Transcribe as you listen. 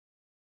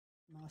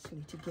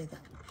nicely together.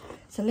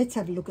 So let's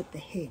have a look at the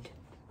head.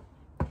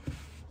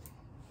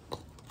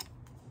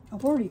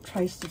 I've already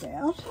traced it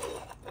out.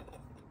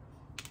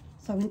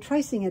 So in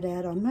tracing it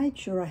out, I made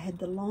sure I had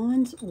the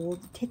lines or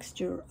the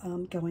texture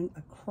going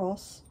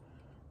across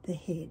the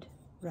head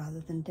rather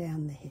than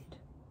down the head.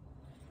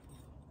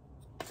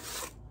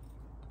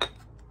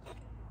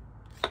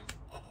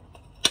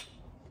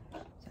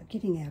 So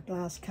getting our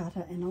glass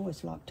cutter, and I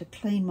always like to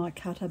clean my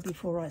cutter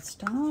before I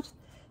start.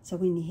 So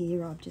in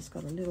here I've just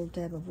got a little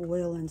dab of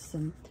oil and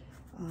some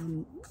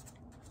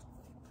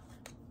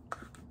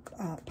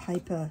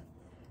paper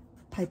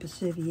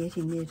serviette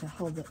in there to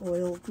hold the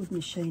oil, good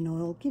machine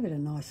oil, give it a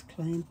nice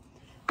clean.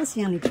 That's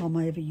the only time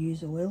I ever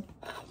use oil.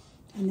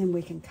 And then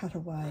we can cut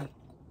away.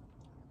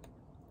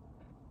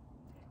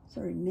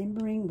 So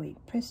remembering we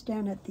press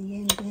down at the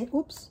end there,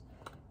 oops,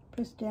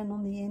 press down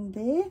on the end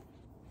there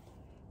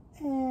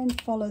and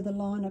follow the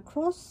line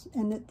across,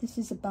 and this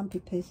is a bumpy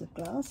piece of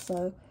glass,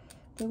 so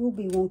there will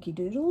be wonky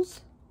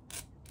doodles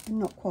and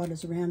not quite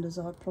as round as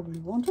I probably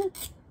want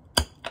it.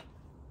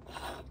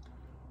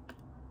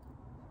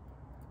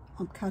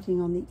 I'm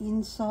cutting on the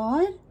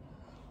inside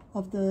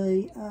of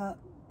the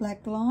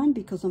black line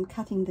because I'm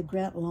cutting the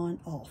grout line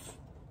off.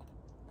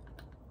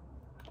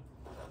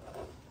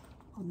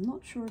 I'm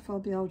not sure if I'll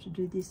be able to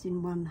do this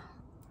in one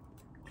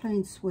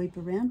clean sweep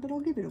around, but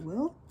I'll give it a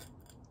whirl.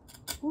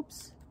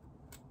 Oops.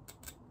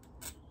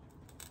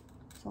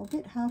 So I'll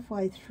get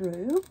halfway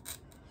through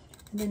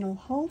and then I'll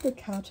hold the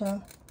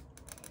cutter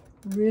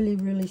really,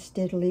 really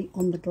steadily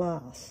on the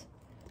glass,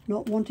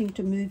 not wanting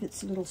to move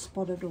its little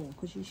spot at all,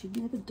 because you should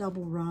never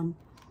double run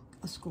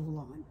a score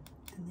line,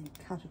 and then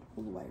cut it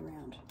all the way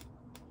around.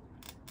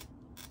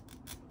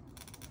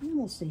 And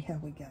we'll see how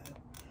we go.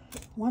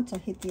 Once I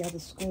hit the other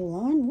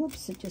score line,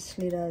 whoops, it just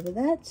slid over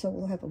that, so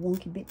we'll have a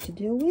wonky bit to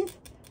deal with.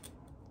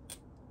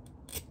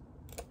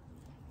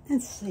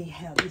 And see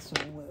how this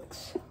all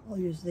works. I'll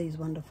use these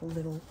wonderful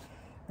little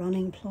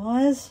running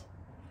pliers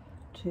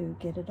to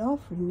get it off,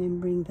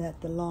 remembering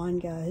that the line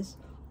goes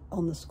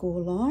on the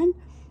score line,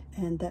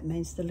 and that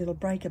means the little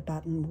breaker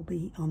button will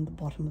be on the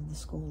bottom of the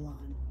score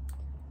line.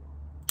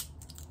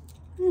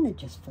 And it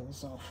just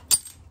falls off.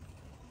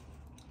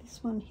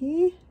 This one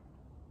here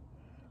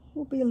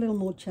will be a little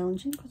more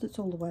challenging because it's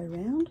all the way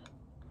around.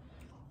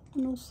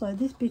 And also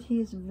this bit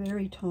here is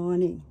very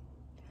tiny.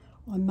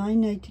 I may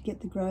need to get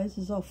the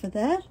grozers off for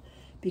that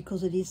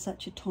because it is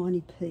such a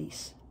tiny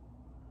piece.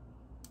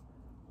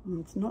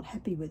 And it's not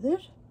happy with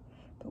it,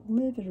 but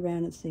we'll move it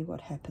around and see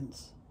what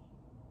happens.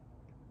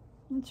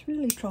 It's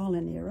really trial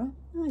and error.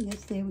 Oh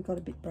yes, there we got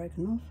a bit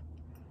broken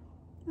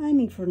off.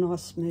 Aiming for a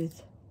nice smooth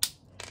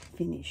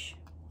finish.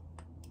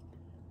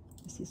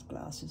 This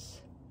glass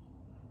is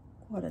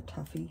quite a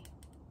toughie.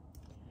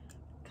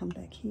 Come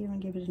back here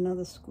and give it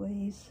another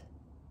squeeze.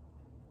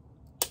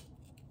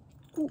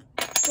 Ooh,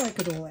 break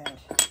it all out.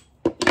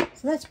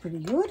 So that's pretty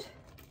good.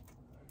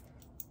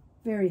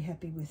 Very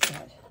happy with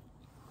that.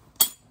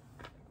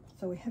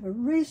 So we have a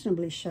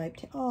reasonably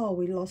shaped, oh,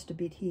 we lost a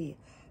bit here.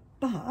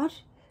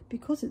 But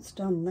because it's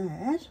done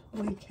that,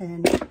 we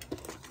can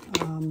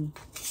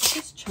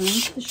just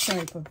change the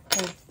shape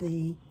of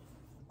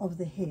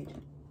the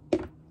head.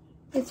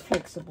 It's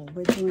flexible.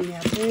 We're doing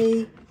our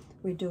bee,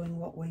 we're doing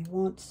what we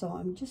want, so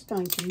I'm just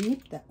going to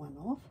nip that one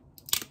off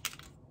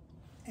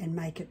and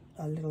make it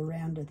a little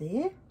rounder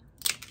there.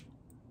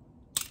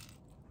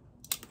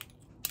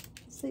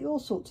 See, all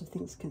sorts of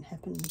things can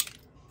happen.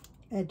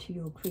 Add to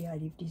your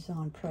creative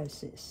design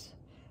process.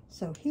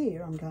 So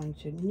here I'm going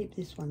to nip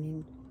this one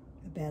in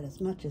about as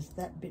much as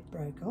that bit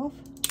broke off.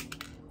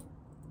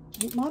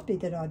 It might be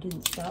that I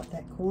didn't start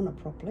that corner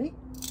properly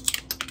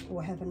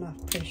or have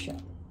enough pressure,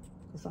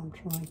 because I'm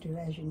trying to,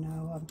 as you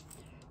know,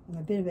 I'm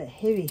a bit of a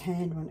heavy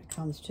hand when it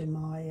comes to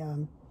my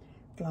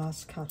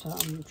glass cutter.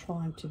 I'm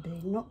trying to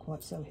be not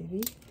quite so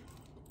heavy,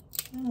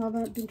 and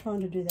I've been trying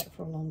to do that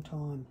for a long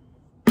time.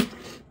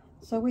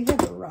 So we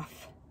have a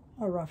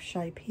rough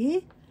shape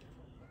here.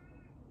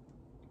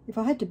 If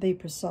I had to be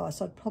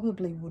precise, I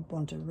probably would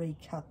want to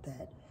recut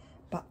that,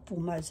 but for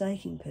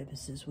mosaicing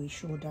purposes we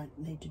sure don't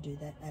need to do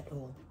that at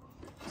all.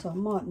 So I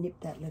might nip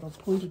that little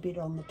pointy bit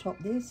on the top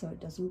there so it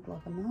doesn't look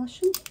like a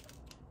Martian.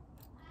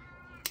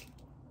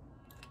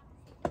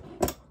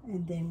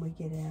 And then we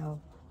get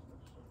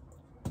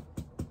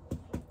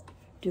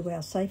do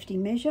our safety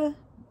measure,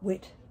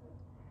 wet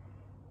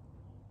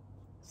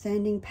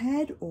sanding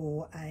pad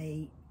or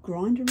a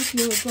grinder if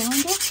you're a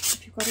grinder,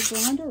 if you've got a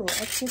grinder, or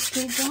access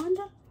to a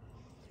grinder,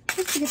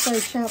 just to get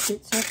those sharp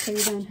bits off so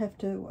you don't have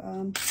to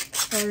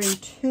worry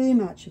too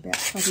much about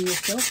cutting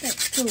yourself, but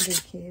still be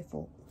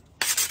careful.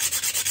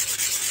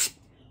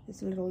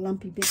 There's a little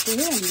lumpy bit there,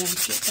 I'm going to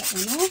get that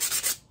one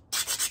off.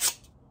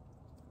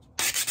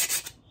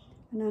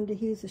 And under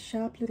here's a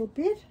sharp little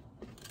bit.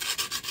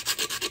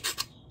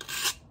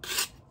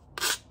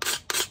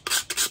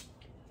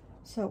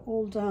 So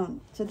all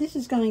done. So this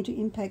is going to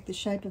impact the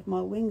shape of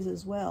my wings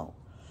as well.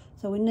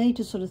 So we need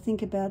to sort of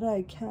think about,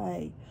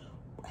 okay,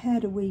 how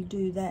do we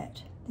do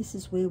that? This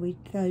is where we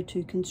go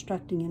to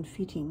constructing and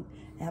fitting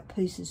our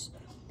pieces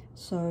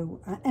So,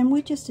 and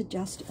we just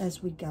adjust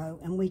as we go,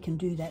 and we can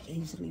do that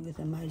easily with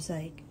a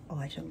mosaic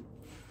item.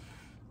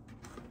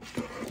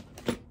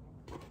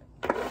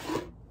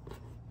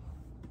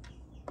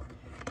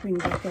 Bring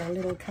back our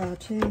little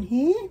cartoon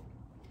here,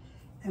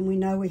 and we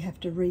know we have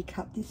to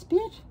recut this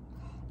bit,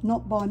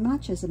 not by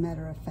much as a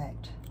matter of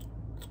fact,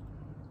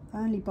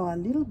 only by a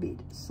little bit.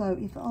 So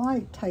if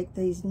I take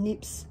these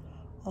nips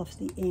off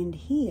the end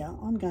here,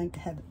 I'm going to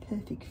have a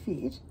perfect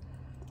fit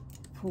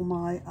for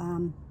my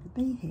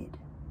bee head.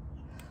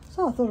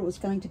 So I thought it was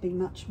going to be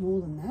much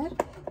more than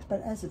that,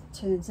 but as it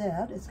turns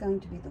out, it's going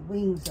to be the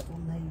wings that will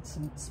need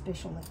some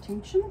special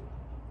attention.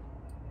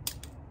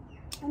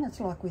 And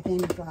it's like with any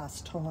glass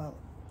tile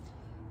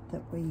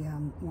that we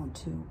want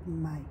to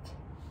make.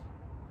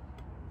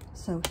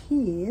 So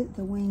here,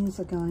 the wings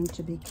are going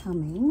to be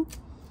coming,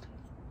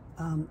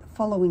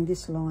 following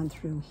this line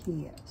through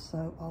here.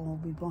 So I will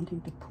be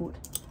wanting to put,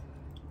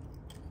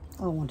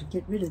 I want to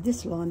get rid of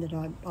this line that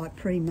I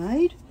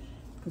pre-made,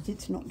 because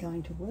it's not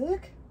going to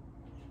work.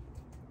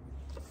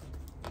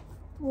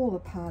 All a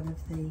part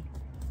of the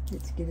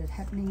let's get it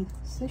happening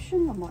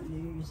session. I might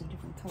use a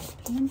different colour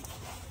pen.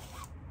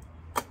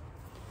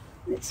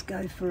 Let's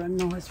go for a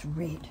nice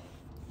red.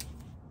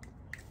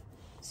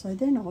 So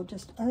then I'll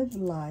just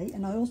overlay,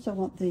 and I also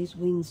want these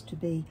wings to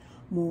be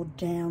more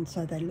down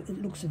so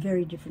it looks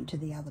very different to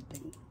the other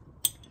bee.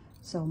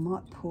 So I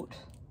might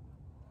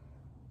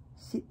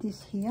sit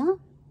this here,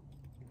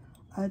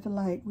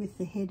 overlay it with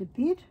the head a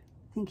bit,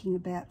 thinking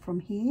about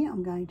from here.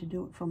 I'm going to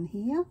do it from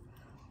here,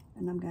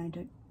 and I'm going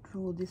to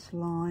draw this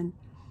line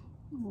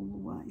all the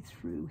way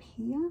through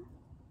here.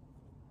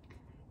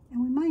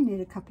 And we may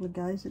need a couple of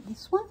goes at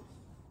this one.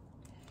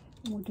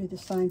 And we'll do the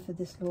same for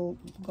this little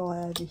guy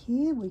over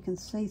here. We can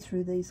see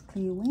through these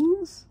clear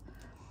wings.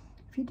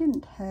 If you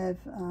didn't have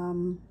a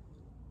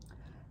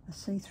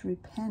see-through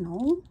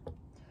panel,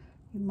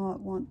 you might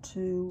want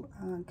to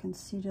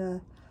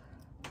consider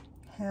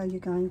how you're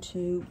going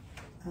to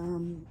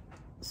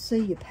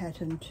see your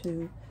pattern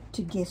to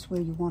guess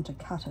where you want to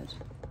cut it.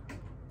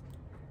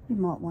 You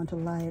might want to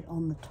lay it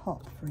on the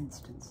top, for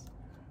instance.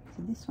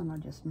 So this one I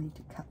just need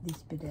to cut this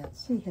bit out.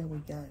 See how we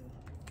go.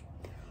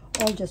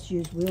 I'll just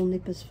use wheel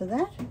nippers for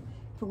that.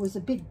 If it was a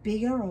bit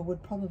bigger, I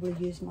would probably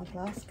use my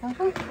glass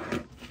cutter.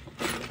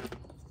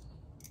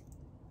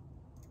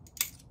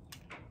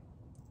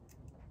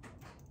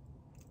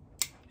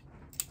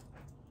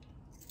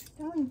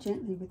 Going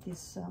gently with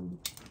this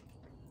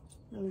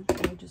really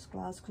gorgeous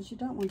glass, because you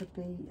don't want to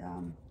be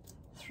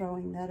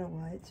throwing that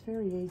away. It's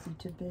very easy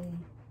to be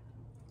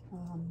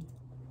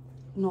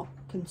not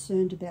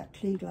concerned about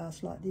clear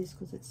glass like this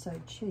because it's so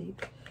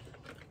cheap.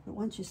 But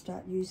once you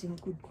start using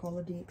good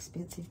quality,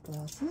 expensive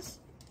glasses,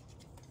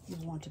 you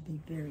want to be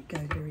go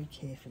very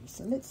carefully.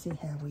 So let's see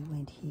how we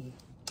went here.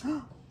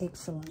 Oh,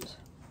 excellent.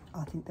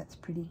 I think that's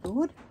pretty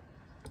good.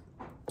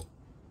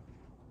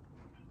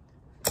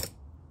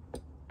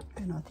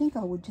 And I think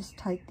I would just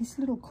take this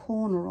little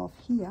corner off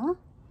here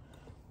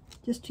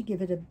just to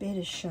give it a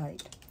better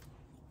shape.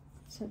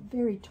 So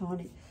very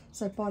tiny.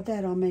 So by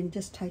that I mean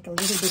just take a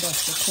little bit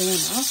off the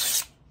corner,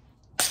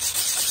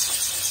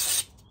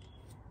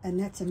 and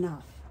that's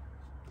enough.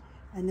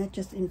 And that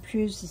just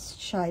improves the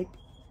shape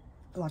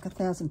like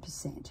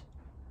 1000%.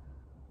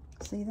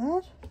 See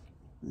that?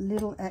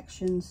 Little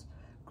actions,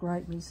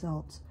 great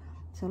results.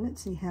 So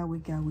let's see how we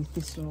go with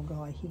this little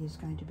guy here. Is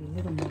going to be a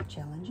little more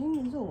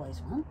challenging. There's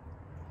always one.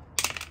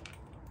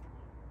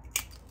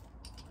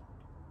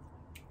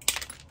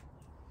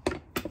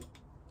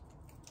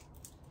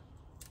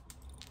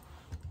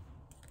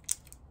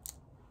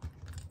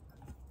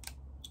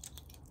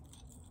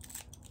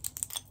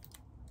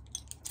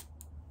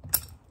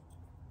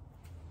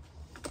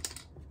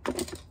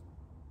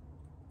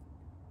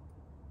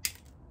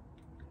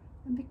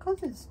 And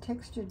because it's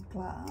textured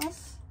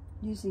glass,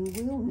 using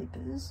wheel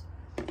nippers,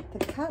 the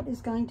cut is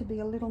going to be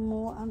a little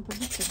more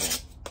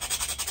unpredictable.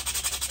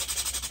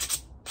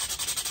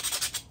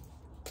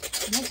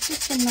 And that's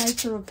just the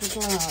nature of the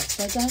glass.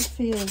 So don't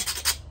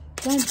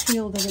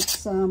feel that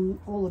it's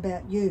all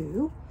about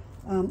you.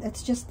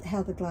 It's just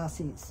how the glass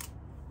is.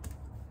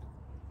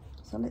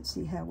 So let's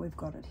see how we've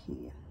got it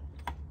here.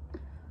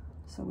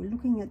 So we're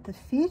looking at the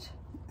fit,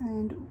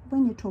 and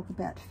when you talk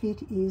about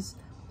fit is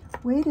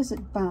where does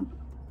it bump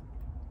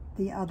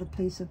the other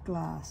piece of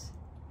glass,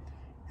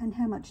 and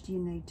how much do you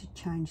need to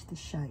change the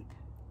shape.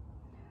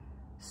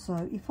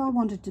 So if I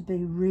wanted to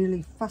be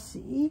really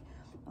fussy,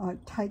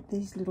 I'd take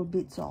these little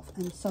bits off,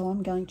 and so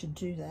I'm going to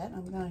do that.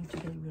 I'm going to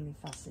be really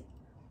fussy.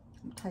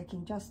 I'm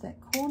taking just that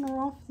corner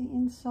off the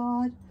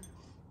inside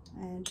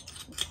and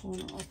the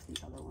corner off the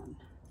other one.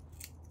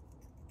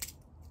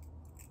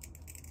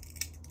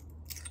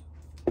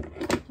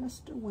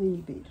 Just a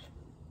weeny bit,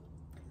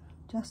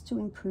 just to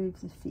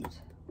improve the fit,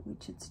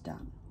 which it's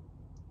done.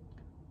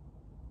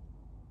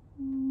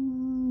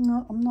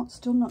 No, I'm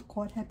still not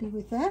quite happy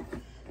with that.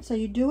 So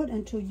you do it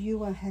until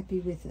you are happy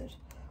with it.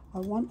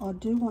 I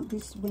do want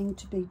this wing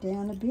to be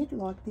down a bit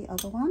like the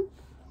other one.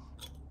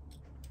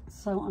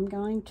 So I'm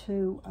going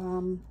to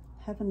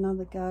have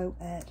another go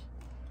at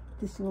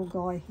this little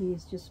guy here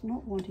is just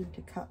not wanting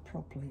to cut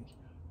properly.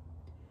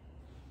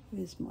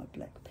 Where's my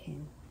black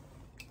pen?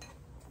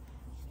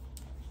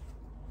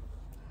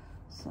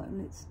 So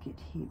let's get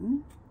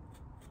him.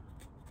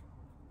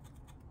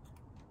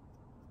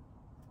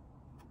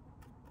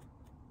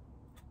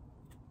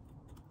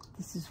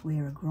 This is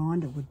where a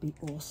grinder would be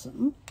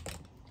awesome.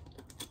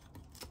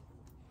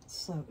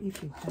 So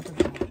if you have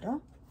a grinder,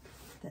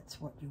 that's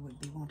what you would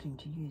be wanting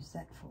to use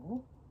that for,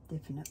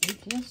 definitely,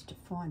 just to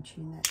fine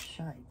tune that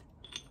shape.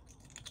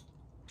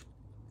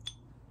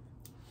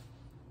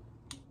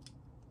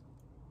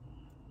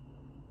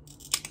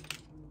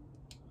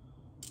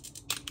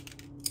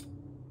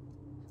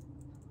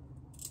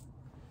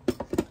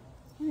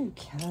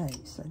 Okay,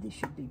 so this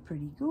should be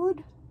pretty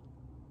good.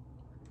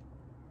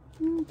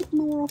 A bit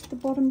more off the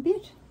bottom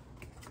bit.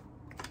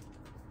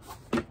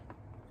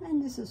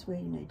 And this is where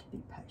you need to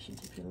be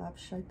patient. If you love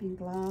shaping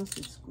glass,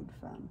 it's good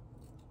fun.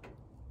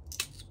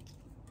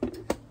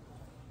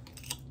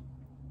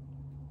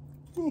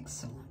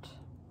 Excellent.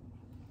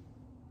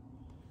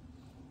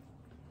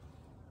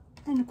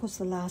 And of course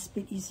the last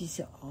bit is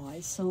his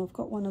eyes. So I've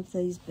got one of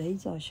these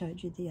beads I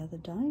showed you the other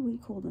day. We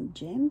call them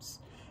gems.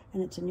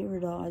 And it's an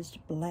iridized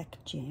black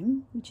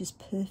gem, which is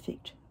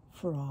perfect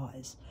for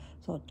eyes.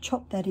 So I'll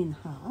chop that in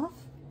half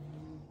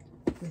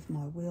with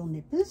my wheel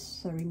nippers.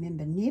 So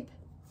remember, nip.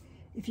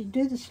 If you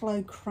do the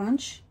slow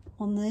crunch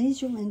on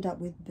these, you'll end up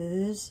with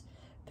burrs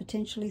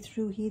potentially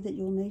through here that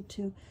you'll need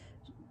to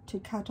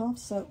cut off.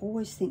 So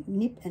always think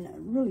nip, and a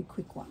really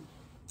quick one.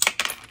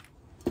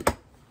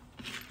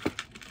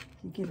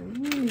 You get a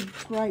really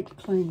great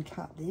clean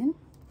cut then.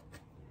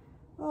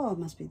 Oh, it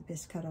must be the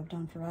best cut I've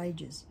done for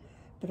ages.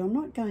 But I'm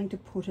not going to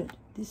put it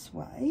this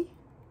way,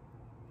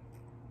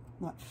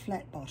 like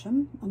flat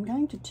bottom. I'm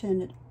going to turn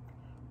it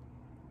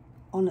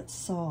on its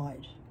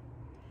side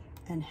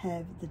and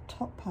have the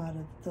top part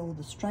of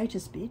the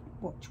straightest bit,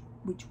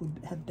 which would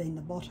have been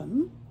the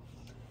bottom,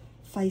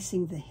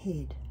 facing the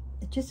head.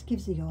 It just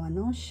gives the eye a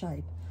nice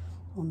shape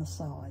on the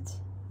sides,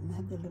 and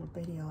have the little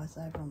beady eyes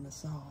over on the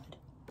side.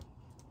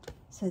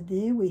 So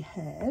there we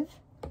have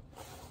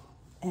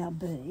our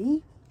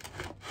bee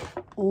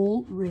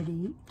all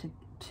ready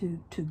to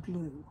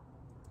glue,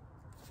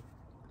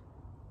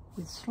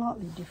 with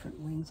slightly different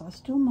wings. I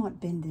still might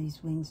bend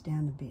these wings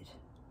down a bit,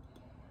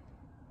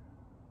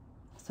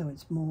 so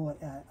it's more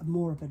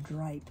of a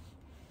drape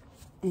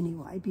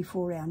anyway,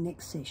 before our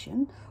next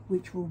session,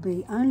 which will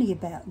be only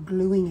about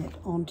gluing it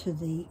onto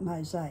the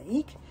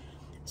mosaic,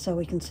 so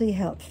we can see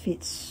how it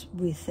fits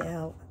with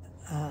our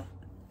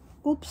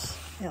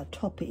our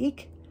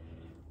topic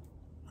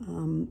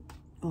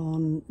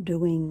on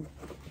doing.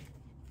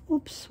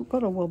 Oops, we've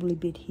got a wobbly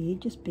bit here,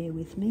 just bear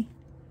with me.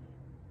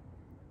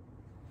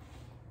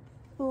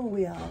 Oh,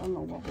 we are on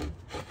a wobble.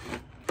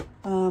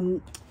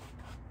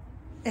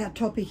 Our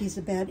topic is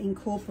about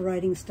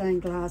incorporating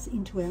stained glass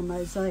into our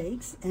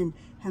mosaics, and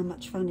how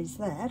much fun is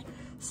that?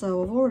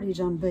 So I've already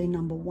done bee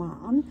number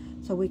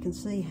 1, so we can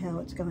see how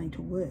it's going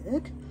to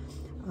work.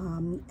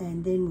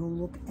 And then we'll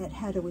look at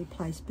how do we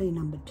place bee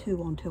number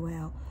 2 onto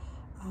our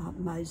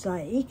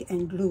mosaic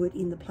and glue it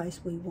in the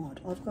place we want.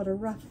 I've got a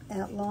rough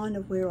outline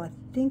of where I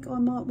think I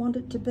might want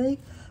it to be,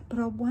 but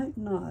I won't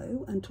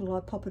know until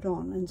I pop it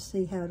on and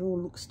see how it all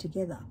looks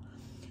together.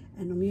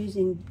 And I'm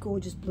using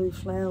gorgeous blue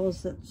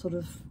flowers that sort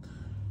of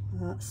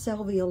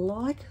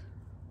salvia-like.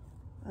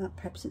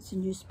 Perhaps it's a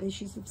new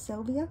species of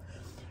salvia,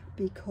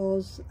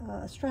 because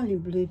Australian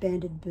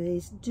blue-banded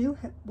bees do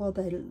have, while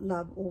they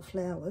love all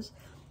flowers,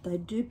 they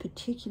do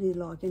particularly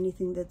like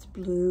anything that's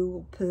blue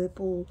or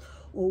purple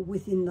or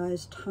within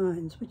those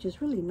tones, which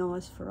is really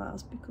nice for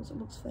us because it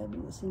looks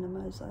fabulous in a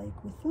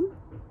mosaic with them.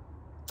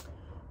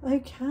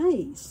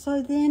 Okay,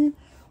 so then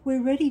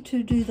we're ready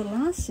to do the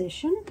last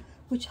session,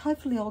 which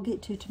hopefully I'll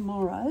get to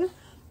tomorrow,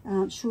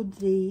 should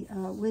the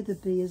weather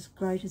be as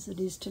great as it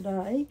is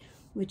today,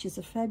 which is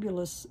a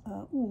fabulous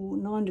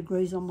 9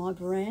 degrees on my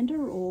veranda,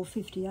 or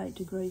 58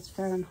 degrees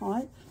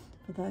Fahrenheit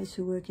for those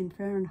who work in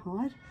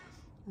Fahrenheit.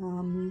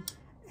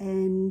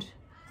 And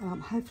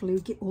hopefully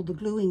we'll get all the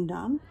gluing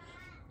done,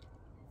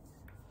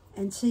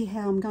 and see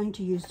how I'm going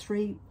to use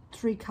three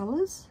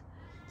colours.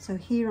 So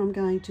here I'm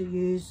going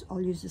to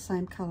I'll use the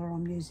same colour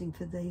I'm using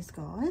for these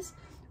guys,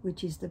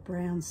 which is the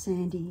brown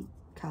sandy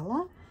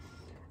colour,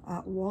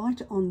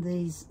 white on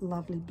these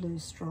lovely blue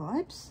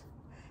stripes,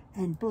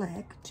 and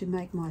black to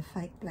make my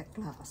fake black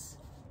glass.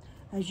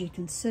 As you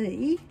can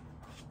see,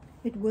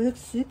 it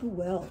works super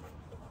well.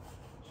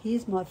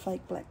 Here's my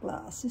fake black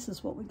glass. This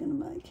is what we're going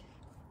to make.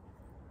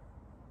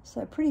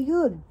 So pretty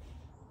good.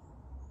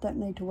 Don't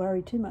need to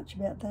worry too much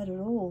about that at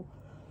all.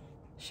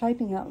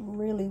 Shaping up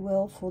really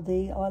well for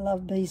the I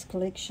Love Bees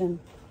collection.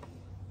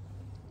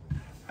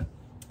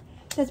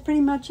 That's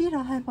pretty much it.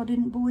 I hope I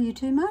didn't bore you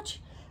too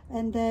much,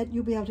 and that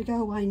you'll be able to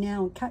go away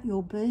now and cut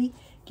your bee,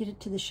 get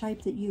it to the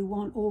shape that you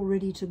want, all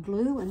ready to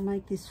glue, and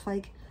make this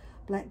fake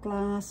black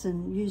glass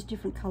and use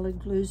different coloured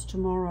glues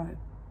tomorrow.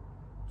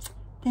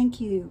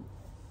 Thank you.